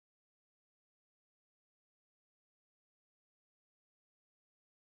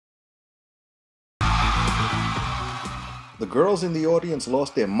The girls in the audience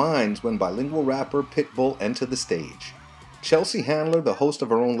lost their minds when bilingual rapper Pitbull entered the stage. Chelsea Handler, the host of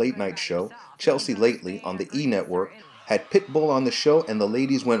her own late-night show, Chelsea Lately, on the E! Network, had Pitbull on the show and the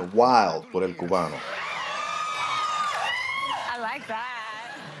ladies went wild por el cubano. I like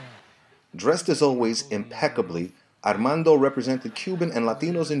that. Dressed as always impeccably, Armando represented Cuban and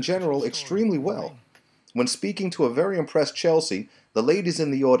Latinos in general extremely well. When speaking to a very impressed Chelsea, the ladies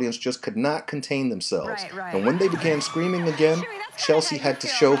in the audience just could not contain themselves. Right. And when they began screaming again, Chelsea had to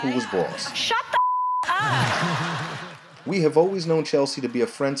show who was boss. Shut the up! We have always known Chelsea to be a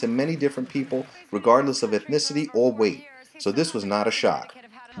friend to many different people, regardless of ethnicity or weight, so this was not a shock.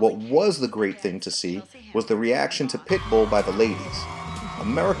 What was the great thing to see was the reaction to Pitbull by the ladies.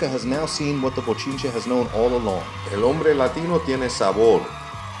 America has now seen what the bochinche has known all along. El hombre latino tiene sabor.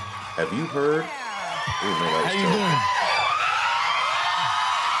 Have you heard? How you doing?